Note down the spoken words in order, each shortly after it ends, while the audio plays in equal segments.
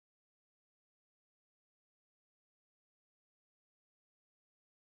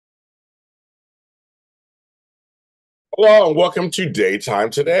Hello and welcome to Daytime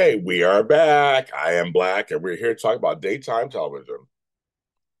Today. We are back. I am Black, and we're here to talk about daytime television.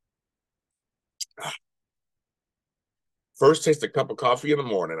 First, taste a cup of coffee in the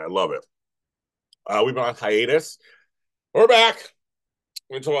morning. I love it. We've been on hiatus. We're back.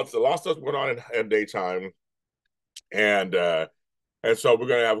 We're talking about a lot of stuff going on in daytime, and uh, and so we're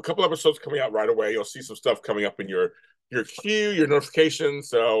gonna have a couple episodes coming out right away. You'll see some stuff coming up in your queue, your notifications.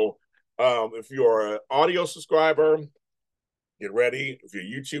 So, if you're an audio subscriber, get ready. If you're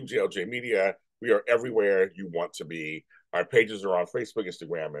YouTube, JLJ Media, we are everywhere you want to be. Our pages are on Facebook,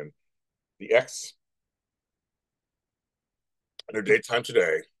 Instagram, and the X. And their daytime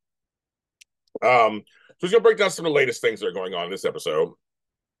today. So we're gonna break down some of the latest things that are going on in this episode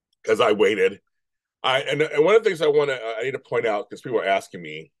because I waited. And one of the things I need to point out because people are asking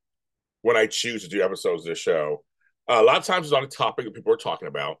me when I choose to do episodes of this show. A lot of times it's on a topic that people are talking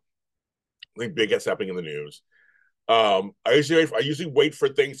about. I think big gets happening in the news. I usually wait for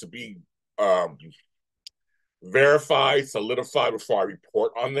things to be um, verified, solidified before I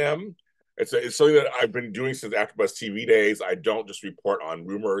report on them. It's something that I've been doing since AfterBuzz TV days. I don't just report on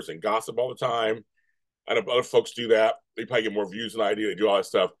rumors and gossip all the time. I know other folks do that. They probably get more views than I do. They do all that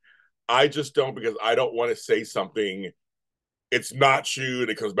stuff. I just don't because I don't want to say something. It's not true. And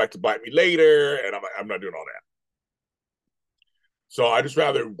it comes back to bite me later, and I'm not doing all that. So I just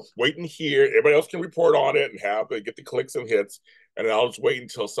rather wait and hear. Everybody else can report on it and get the clicks and hits, and then I'll just wait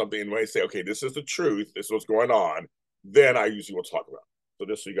until something. And when I say, okay, this is the truth, this is what's going on, then I usually will talk about it. So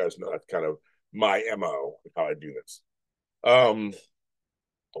just so you guys know, that's kind of my mo how I do this. Um,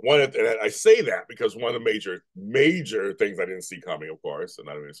 and I say that because one of the major things I didn't see coming, of course, and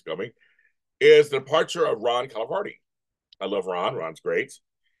I didn't see coming, is the departure of Ron Calavarti. I love Ron. Ron's great.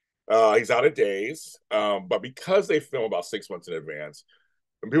 He's out of days, but because they film about 6 months in advance,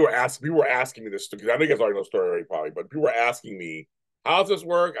 and people were asking me this because I know you guys already know the story already, probably, but people were asking me, "How does this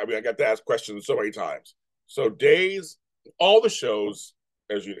work?" I mean, I got to ask questions so many times. So days, all the shows,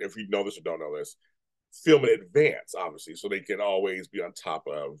 if you know this or don't know this, film in advance, obviously, so they can always be on top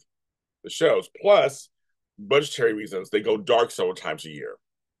of the shows. Plus, budgetary reasons, they go dark several times a year,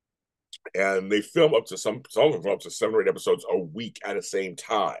 and they film up to some of them film up to 7 or 8 episodes a week at the same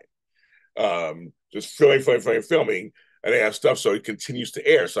time. Just filming, and they have stuff so it continues to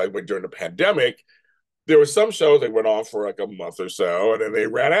air. So I went during the pandemic. There were some shows that went on for like a month or so, and then they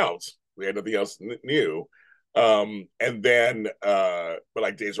ran out. We had nothing else new. And then, but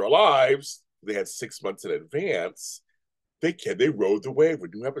like Days of Our Lives, they had 6 months in advance. They rode the wave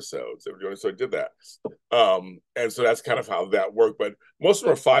with new episodes. They were doing so I did that. And so that's kind of how that worked. But most of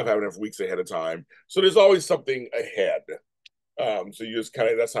them are 5.5 weeks ahead of time. So there's always something ahead. So you just kind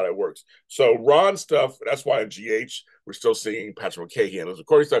of that's how that works. So Ron stuff, that's why in GH we're still seeing Patrick McKay and those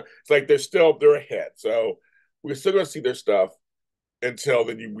recording stuff. It's like they're ahead. So we're still gonna see their stuff until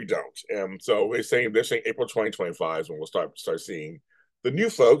then we don't. And so they're saying April 2025 is when we'll start seeing the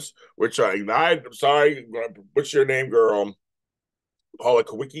new folks, which I'm sorry, what's your name, girl? Paula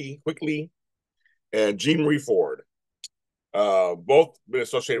Quickly and Jean Marie Ford. Both been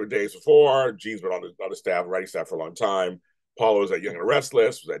associated with Days before. Jean's been on the staff, writing staff for a long time. Paula was at Young and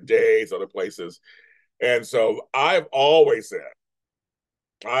Restless, was at Days, other places. And so I've always said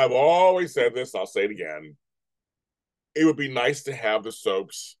this, I'll say it again. It would be nice to have the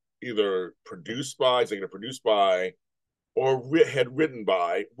soaps either produced by, or had written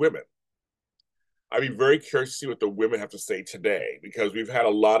by women. I'd be very curious to see what the women have to say today because we've had a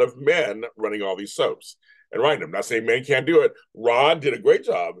lot of men running all these soaps and writing them. I'm not saying men can't do it. Ron did a great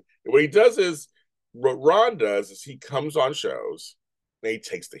job. What Ron does is he comes on shows and he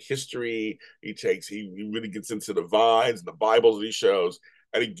takes the history, he really gets into the vines and the Bibles of these shows,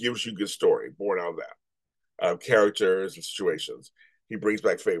 and he gives you good story born out of that, characters and situations. He brings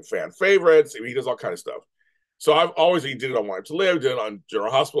back fan favorites. He does all kind of stuff. So he did it on Wanted to Live, did it on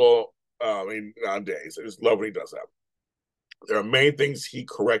General Hospital, on Days. I just love when he does that. There are many things he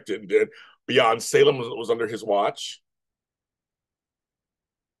corrected and did. Beyond Salem was under his watch,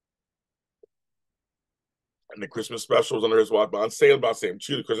 and the Christmas special was under his watch. Beyond Salem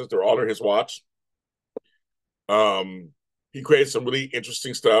 2, the Christmas, they're all under his watch. Um, he created some really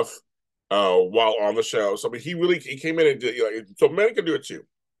interesting stuff while on the show. So I mean, he came in and did. So men can do it too.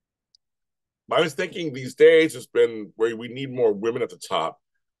 I was thinking these days has been where we need more women at the top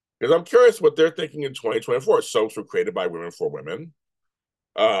because I'm curious what they're thinking in 2024. Soaps were created by women for women.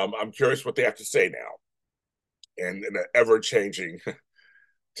 I'm curious what they have to say now and in an ever changing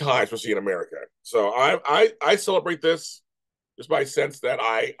time, especially in America. So I celebrate this just by sense that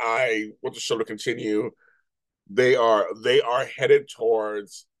I want the show to continue. They are headed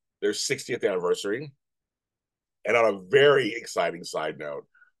towards their 60th anniversary. And on a very exciting side note,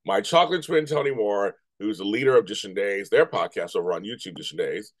 my chocolate twin, Tony Moore, who's the leader of Dishin Days, their podcast over on YouTube, Dishin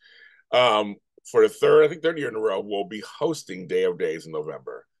Days, for the third year in a row, will be hosting Day of Days in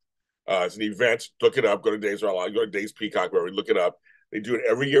November. It's an event. Look it up. Go to Days Online. Go to Days Peacock, wherever. Look it up. They do it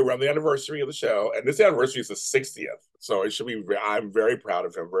every year around the anniversary of the show, and this anniversary is the 60th. So it should be. I'm very proud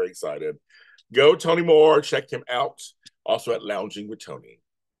of him. Very excited. Go Tony Moore. Check him out. Also at Lounging with Tony.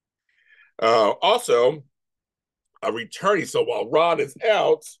 Also, a returning. So while Ron is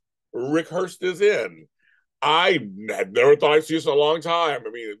out, Rick Hurst is in. I had never thought I'd see this in a long time. I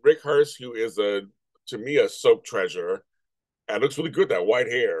mean, Rick Hurst, who is to me a soap treasure, and looks really good, that white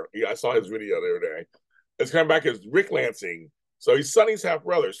hair. Yeah, I saw his video the other day. It's coming back as Rick Lansing. So he's Sonny's half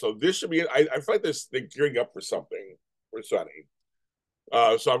brother. So this should be. I feel like they're gearing up for something for Sonny.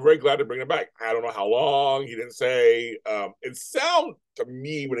 So I'm very glad to bring him back. I don't know how long. He didn't say. It sounded to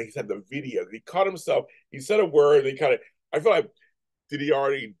me when he said the video, he caught himself. He said a word. He kind of. I feel like, did he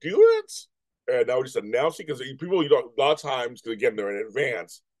already do it? And now we're just announcing, because people, a lot of times, because again they're in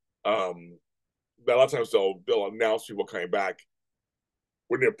advance. A lot of times they'll announce people coming back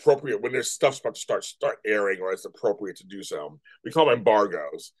when they're appropriate, when their stuff's about to start airing, or it's appropriate to do so. We call them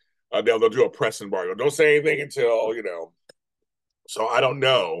embargoes. They'll do a press embargo. Don't say anything until So I don't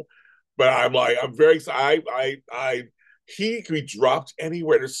know, but I'm very excited. He can be dropped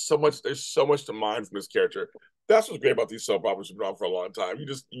anywhere. There's so much to mine from this character. That's what's great about these soap operas that have been on for a long time. You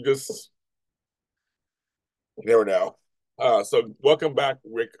never know. So welcome back,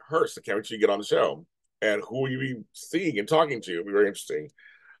 Rick Hurst. I can't wait till you get on the show. And who will you be seeing and talking to? It'll be very interesting.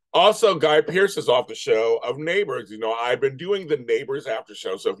 Also, Guy Pearce is off the show of Neighbors. I've been doing the Neighbors after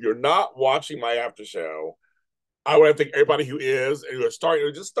show. So if you're not watching my after show, I want to thank everybody who is and who are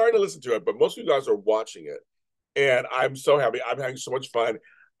just starting to listen to it. But most of you guys are watching it. And I'm so happy. I'm having so much fun.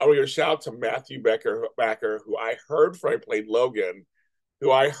 I want to give a shout out to Matthew Becker, who I heard from. He played Logan,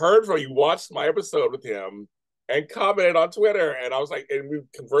 who I heard from. You watched my episode with him and commented on Twitter. And I was like, and we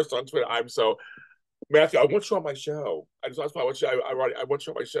conversed on Twitter. Matthew, I want you on my show. I want you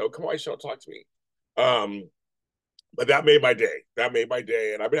on my show. Come on my show, talk to me. But that made my day.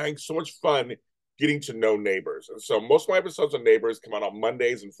 And I've been having so much fun getting to know Neighbors. And so most of my episodes of Neighbors come out on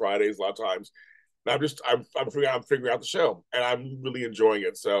Mondays and Fridays a lot of times. And I'm figuring out the show, and I'm really enjoying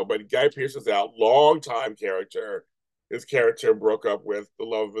it. So, but Guy Pearce is out, long time character. His character broke up with the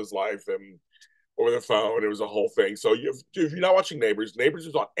love of his life, and over the phone, it was a whole thing. So if you're not watching Neighbors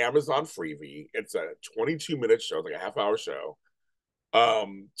is on Amazon Freevee. It's a 22-minute show, like a half-hour show.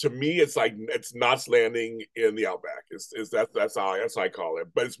 To me, it's like it's Knots Landing in the Outback. That's how I call it.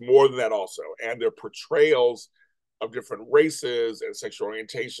 But it's more than that also, and their portrayals of different races and sexual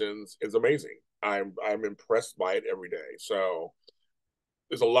orientations is amazing. I'm impressed by it every day. So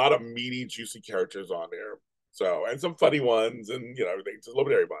there's a lot of meaty, juicy characters on there. So, and some funny ones, and everything. Just a little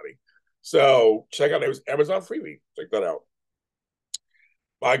bit of everybody. So check out Amazon Freebie. Check that out.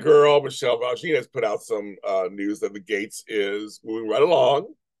 My girl Michelle Valjean has put out some news that the Gates is moving right along.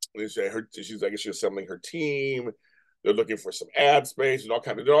 She's assembling her team. They're looking for some ad space and all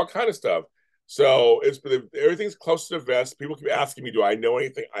kind of stuff. So everything's close to the vest. People keep asking me, do I know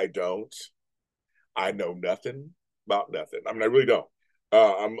anything? I don't. I know nothing about nothing. I mean, I really don't.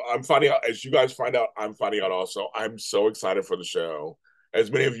 I'm finding out, as you guys find out, I'm finding out also. I'm so excited for the show, as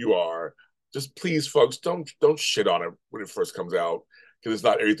many of you are. Just please, folks, don't shit on it when it first comes out, because it's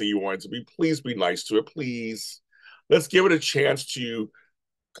not everything you want it to be. Please be nice to it. Please. Let's give it a chance to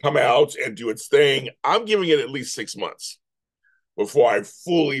come out and do its thing. I'm giving it at least 6 months before I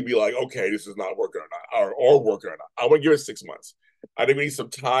fully be like, okay, this is not working or not, or working or not. I want to give it 6 months. I think we need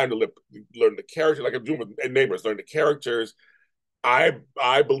some time to learn the character, like I'm doing with Neighbors, learn the characters. I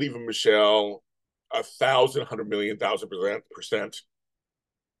believe in Michelle 1,000, 100,000,000, 1,000%.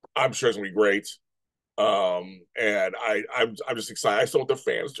 I'm sure it's gonna be great. And I'm just excited. I just don't want the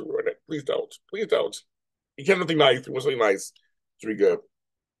fans to ruin it. Please don't. Please don't. You can't do something nice. You want something nice. It's really good.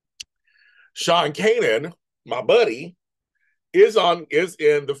 Sean Kanan, my buddy, is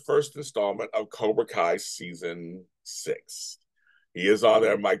in the first installment of Cobra Kai season 6. He is on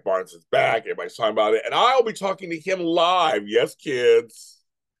there. Mike Barnes is back. Everybody's talking about it. And I'll be talking to him live. Yes, kids.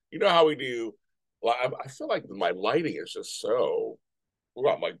 You know how we do. I feel like my lighting is just so,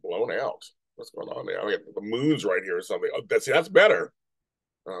 I'm like blown out. What's going on there? I mean, the moon's right here or something. Oh, that's better.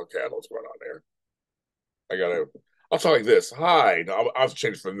 Okay, I know what's going on there. I'll talk like this. Hi. No, I'll have to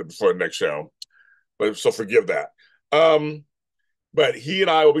change for the next show. But so forgive that. But he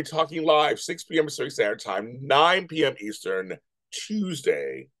and I will be talking live 6 p.m. Pacific Standard Time, 9 p.m. Eastern,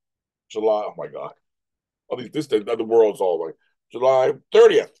 Tuesday, July. Oh my God! The world's all like July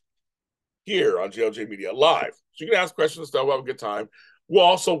 30th. here on JLJ Media Live. So you can ask questions and stuff. We'll have a good time. We'll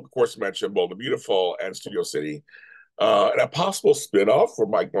also, of course, mention Bold and Beautiful and Studio City, and a possible spinoff for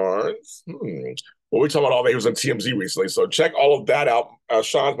Mike Barnes. Well, we talked about all that. He was on TMZ recently, so check all of that out.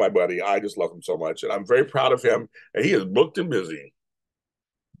 Sean's my buddy. I just love him so much, and I'm very proud of him. And he is booked and busy.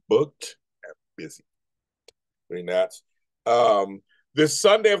 Booked and busy. Doing that. This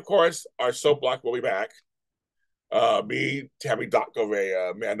Sunday, of course, our soap block will be back. Me, Tammy Doc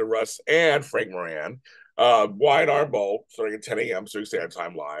Govea, Amanda Russ, and Frank Moran. Wine Arm Bowl starting at 10 a.m. Pacific Standard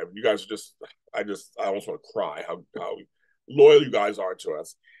Time live. You guys are I almost want to cry how loyal you guys are to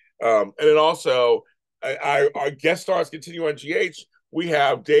us. And then also, our guest stars continue on GH. We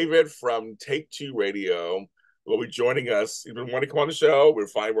have David from Take Two Radio will be joining us. He's been wanting to come on the show. We're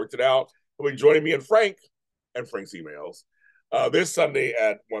finally worked it out. He'll be joining me and Frank's emails this Sunday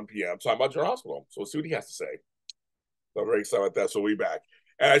at 1 p.m. talking about General Hospital. So we'll see what he has to say. So I'm very excited about that. So we'll be back.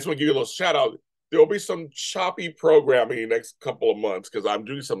 And I just want to give you a little shout out. There will be some choppy programming in the next couple of months because I'm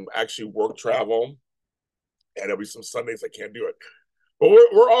doing some actually work travel. And there'll be some Sundays I can't do it. But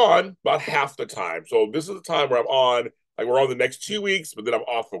we're on about half the time. So this is the time where I'm on, like we're on the next 2 weeks, but then I'm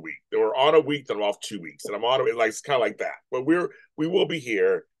off a week. Then we're on a week, then I'm off 2 weeks. And I'm on it, like it's kind of like that. But we will be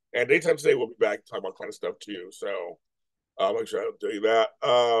here. And daytime today we'll be back talking about kind of stuff too. So I'll make sure I tell you that.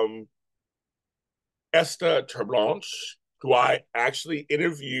 Esther Terblanche, who I actually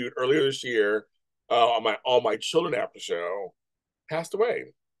interviewed earlier this year on my All My Children after show, passed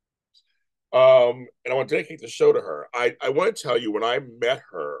away. And I want to dedicate the show to her. I want to tell you, when I met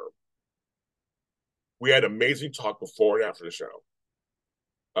her, we had amazing talk before and after the show,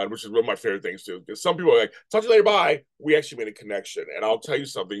 which is one of my favorite things too. Because some people are like, talk to you later, bye. We actually made a connection. And I'll tell you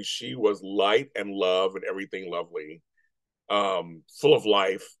something, she was light and love and everything lovely, full of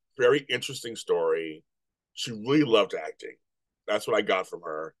life, very interesting story. She really loved acting. That's what I got from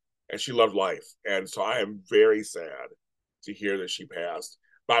her. And she loved life. And so I am very sad to hear that she passed.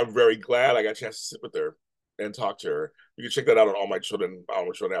 But I'm very glad I got a chance to sit with her and talk to her. You can check that out on All My Children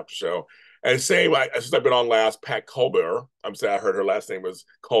after show. And same, since I've been on last, Pat Colbert. I'm saying I heard her last name was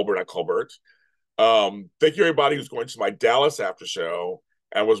Colbert, not Colbert. Thank you, everybody who's going to my Dallas after show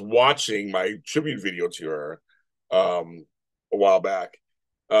and was watching my tribute video to her a while back.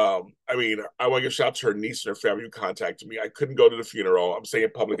 I mean, I want to give a shout out to her niece and her family who contacted me. I couldn't go to the funeral. I'm saying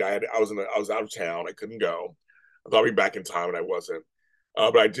in public, I was out of town. I couldn't go. I thought I'd be back in time, and I wasn't.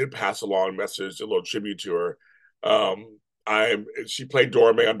 But I did pass along a message, a little tribute to her. She played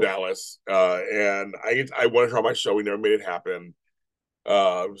Dora May on Dallas, and I wanted her on my show. We never made it happen.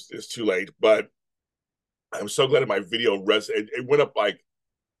 It's too late, but I'm so glad that my video it went up like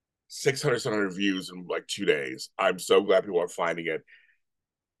 600, 700 views in like 2 days. I'm so glad people are finding it.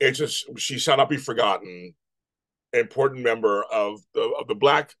 It's just, she shall not be forgotten. An important member of the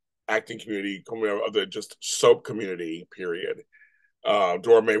Black acting community, of the just soap community, period.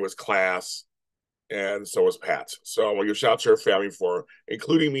 Dora May was class, and so was Pat. So I want to give a shout out to her family for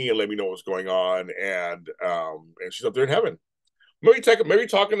including me and letting me know what's going on. And she's up there in heaven. Maybe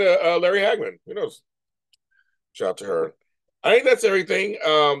talking to Larry Hagman. Who knows? Shout out to her. I think that's everything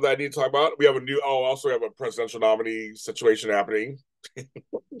that I need to talk about. We have also have a presidential nominee situation happening.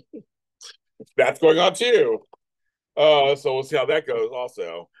 That's going on too. So we'll see how that goes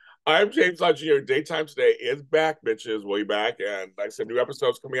also. I'm James Lott Jr. Daytime Today is back, bitches. We'll be back. And like I said, new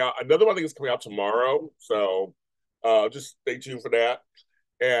episodes coming out. Another one I think is coming out tomorrow. So just stay tuned for that.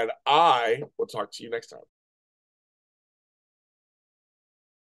 And I will talk to you next time.